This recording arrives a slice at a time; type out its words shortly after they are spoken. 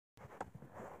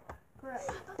Hey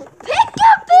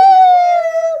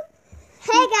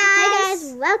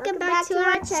guys, welcome back to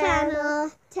our channel.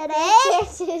 Today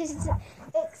subscribe,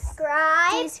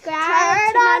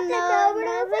 turn on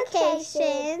the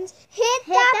notifications, hit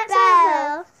that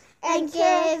bell, and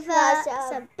give us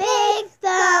a big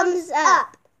thumbs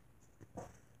up.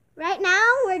 Right now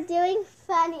we're doing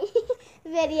funny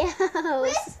videos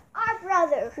with our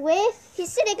brother.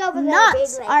 He's sitting over there. Not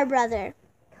our brother.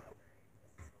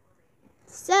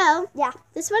 So yeah,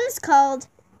 this one is called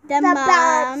the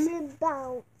mom.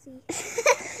 Bouncy.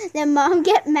 The mom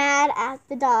get mad at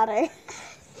the daughter.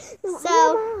 No, So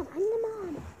I'm the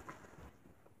mom.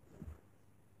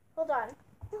 hold on.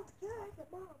 No, you're the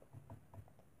mom.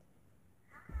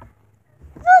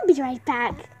 We'll be right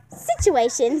back.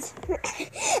 Situations. And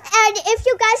if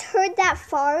you guys heard that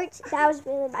fart, that was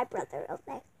really my brother.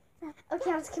 Okay.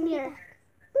 Okay, let's come here.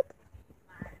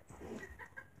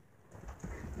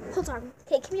 Hold on.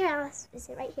 Okay, come here, Alice. Is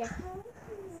it right here?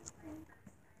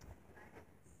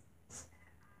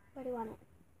 Where do you want it?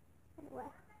 Where?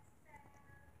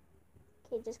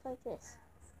 Okay, just like this.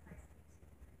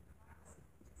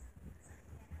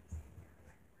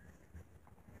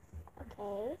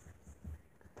 Okay.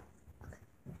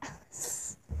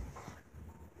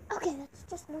 Okay, that's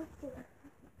just not good.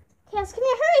 Okay, Alice, come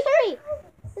here. Hurry.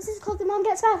 This is called the mom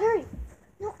gets mad. Hurry.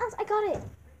 No, Alice, I got it.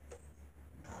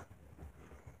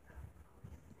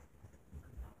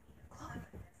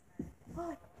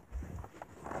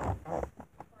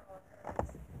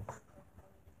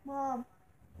 Mom,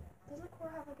 doesn't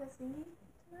Cora have like a thingy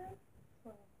tonight?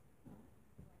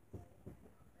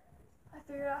 I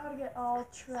figured out how to get all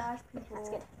trash people. That's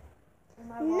good. In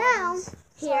my Now, lobbies.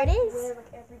 here it I can is. win,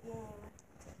 like, every game.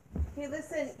 Hey,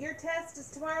 listen, your test is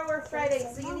tomorrow or Friday,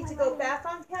 so you need to go back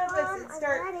on campus and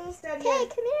start studying. Okay,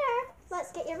 come here.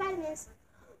 Let's get your vitamins.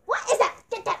 What is that?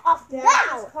 Get that off Dad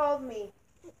now. just called me.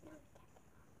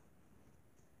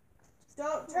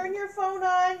 Don't turn your phone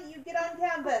on. You get on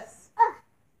campus.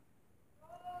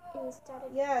 And he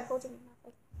started Yes. holding him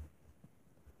up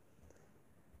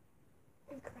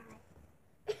and crying.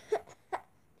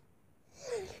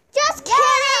 Just kidding.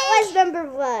 That was number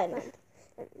one.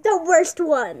 The worst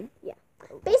one. Yeah.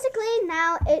 Basically,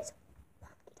 now it's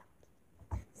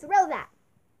throw that.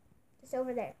 Just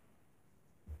over there.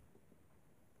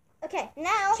 Okay,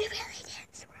 now. You really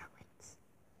did throw it.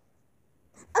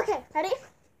 Okay, ready?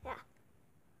 Yeah.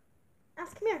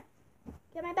 Alice, come here.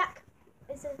 Get my back.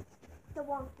 This is The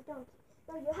wonky donkey.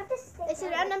 No, you have to stay. this is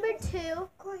round number 2.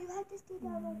 Cora, you have to stay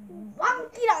down like this.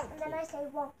 Wonky donkey. And then I say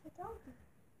wonky donkey.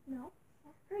 No.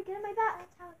 Hurry, get on my back.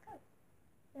 That's how it goes.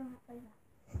 They don't have to play that.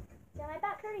 Get on my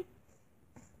back, hurry.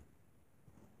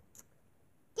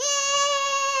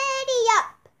 Giddy up.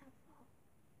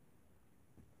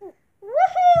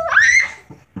 Woohoo!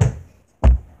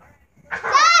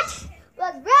 That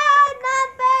was round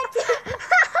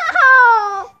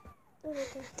number 2.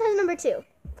 That's number 2.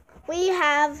 We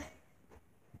have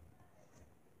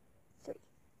 3.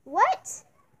 What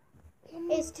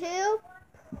is 2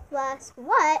 plus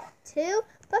what? 2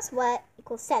 plus what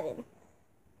equals 7.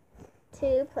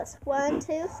 2 plus 1,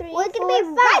 2, 3, We're gonna 4, be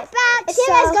right 5. back. If you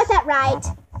guys got that right,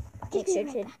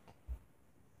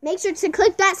 make sure to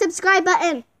click that subscribe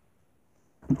button.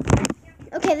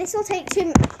 Okay, this will take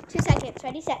 2 seconds.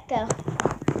 Ready, set, go.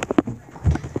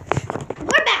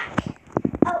 We're back.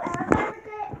 Oh, and I'm gonna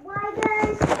forget why,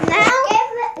 guys. Now,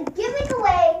 Giving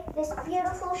away this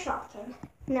beautiful shotgun.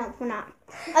 no, we're not.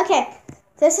 Okay,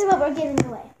 this is what we're giving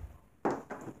away. If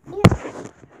you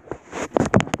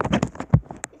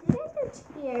guys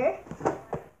go here,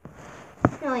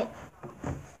 no wait.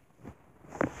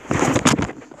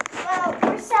 Well,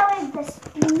 we're selling this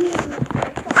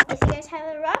beautiful. If you guys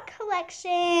have a rock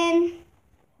collection,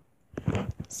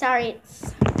 sorry,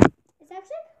 it's actually a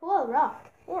cool rock.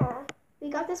 Yeah. We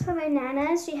got this from my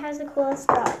Nana. She has the coolest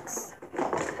rocks.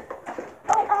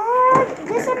 Oh,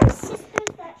 this is my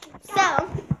sister's that she got. So,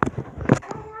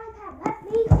 Let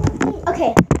me hold it.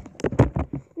 okay.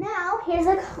 Now here's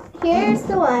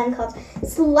the one called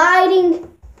sliding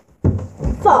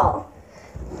fall.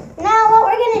 Now what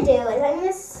we're gonna do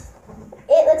is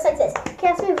it looks like this. Okay,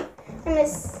 let's move.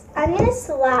 I'm gonna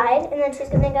slide, and then she's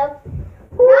gonna go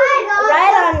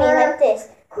right on me like this.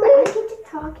 I get to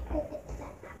talk.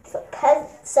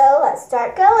 So let's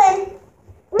start going.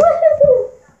 Woohoo!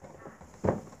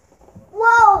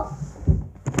 Whoa!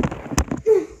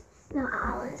 No,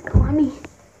 Alice, go on me.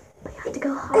 But you have to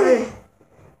go hard.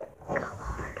 Go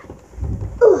hard.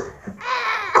 Ooh.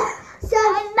 So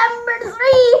Number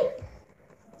 3.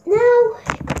 Now,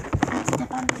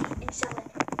 step on me and show it.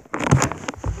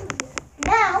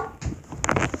 Now,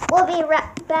 we'll be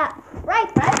right back.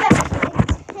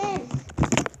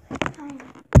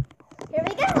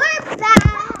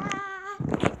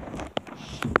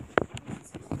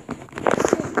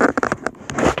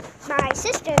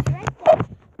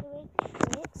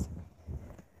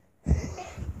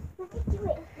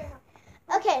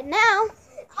 Okay, now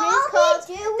here's called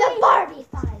the Barbie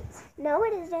fight. No,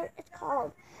 it isn't. It's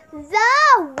called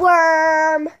the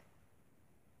worm.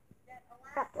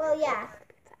 Well, yeah.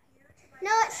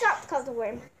 No, it's not called the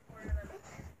worm.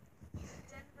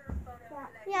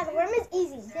 Yeah, the worm is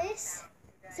easy. This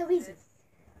is so easy.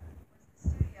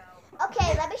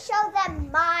 Okay, let me show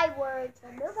them my words.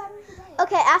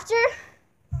 Okay, after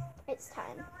it's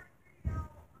time.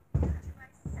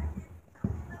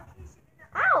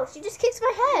 Ow, she just kicked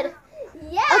my head.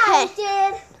 Yeah, Okay. I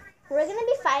did. We're going to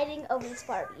be fighting over this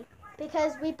Barbie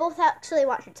because we both actually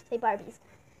want her to play Barbies.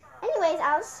 Anyways,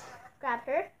 Alice, grab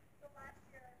her.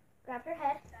 Grab her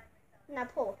head. Now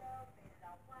pull.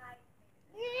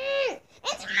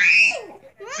 It's mine!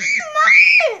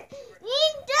 Mine!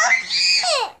 You done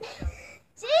it!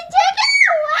 She took it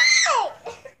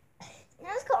away! Now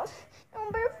it's called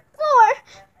number 4.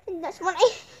 And that's one I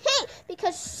hate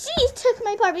because she took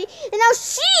my Barbie and now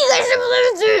she gets to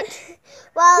lose it!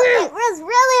 Well, it was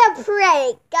really a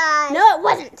prank, guys. No, it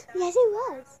wasn't. Yes, it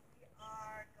was.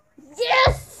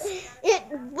 Yes! It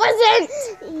wasn't!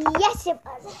 Yes, it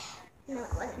was. No,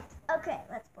 it wasn't. Okay,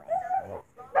 let's play.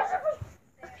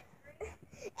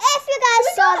 If you guys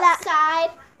saw that,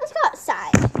 outside. Let's go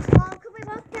outside. Mom, can we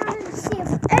walk down and see if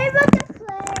everyone can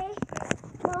play?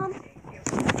 Mom.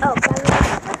 Oh, by the way,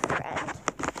 that's a friend.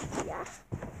 Yeah.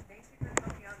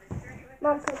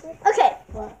 Mom, can we Okay.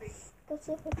 go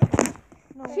see if we can?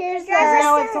 Here's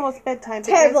Now the it's almost bedtime. But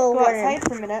terrible let's go worm. outside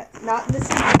for a minute. Not in the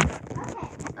studio.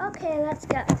 Okay, let's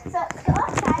go. So let's go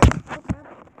outside.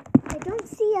 They don't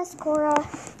see us, Cora.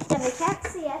 Yeah, they can't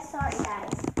see us. Sorry,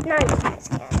 guys. No, you guys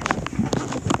can't.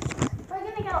 We're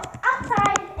gonna go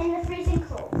outside in the freezing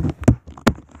cold.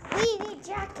 We need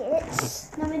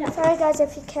jackets. No, we don't. Sorry, guys,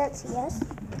 if you can't see us.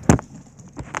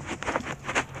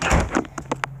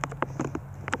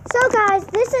 So, guys,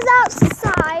 this is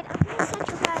outside. I'm going to set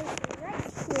you guys right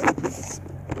here.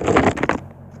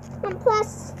 And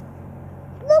plus,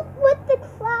 look what the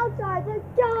clouds are. They're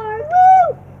dark.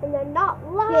 Woo! And they're not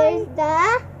light. Here's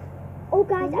the. Oh,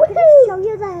 guys, I'm going to show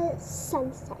you the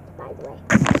sunset, by the way.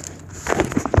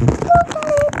 Look at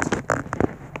it.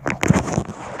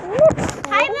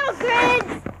 Hi, little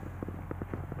grids.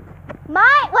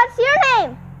 What's your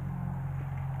name?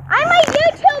 I'm a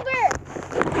YouTuber.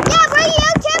 Yeah, we're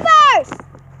YouTubers.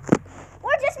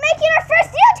 We're just making our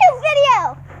first YouTube video.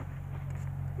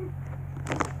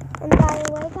 And by the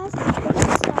way, guys, can you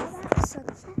see all that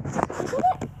sunset? Isn't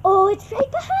it? Oh, it's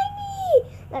right behind me.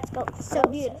 Let's go closer. So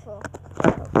beautiful.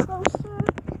 Go closer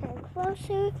and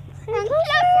closer and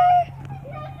closer.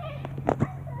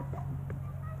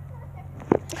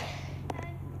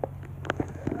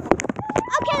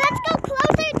 Okay, let's go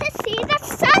closer to see the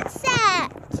sunset.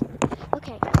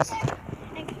 Okay, guys.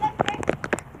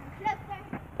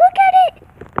 Look at it.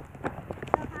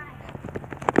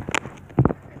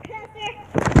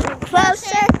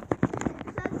 Closer.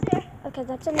 Okay,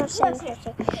 that's enough saying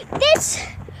closer. This,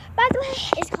 by the way,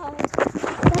 is called the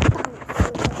bounce.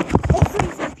 It's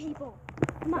freezing, people.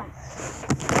 Come on.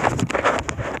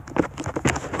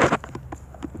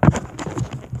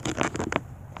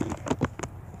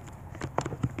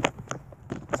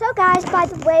 So, guys, by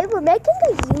the way, we're making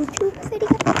a YouTube video.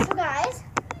 So guys.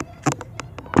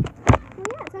 Oh,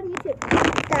 yeah, it's on YouTube.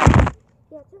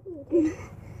 Yeah, it's on YouTube.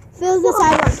 Feel the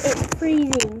sidewalk. It's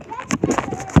freezing.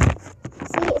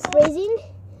 See, it's freezing.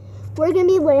 We're gonna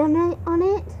be laying on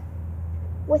it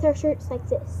with our shirts like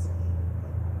this.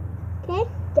 Okay?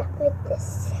 Yeah, like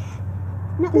this.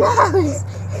 No,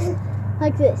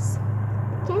 like this.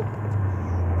 Okay?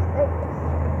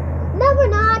 No, we're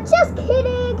not. Just kidding.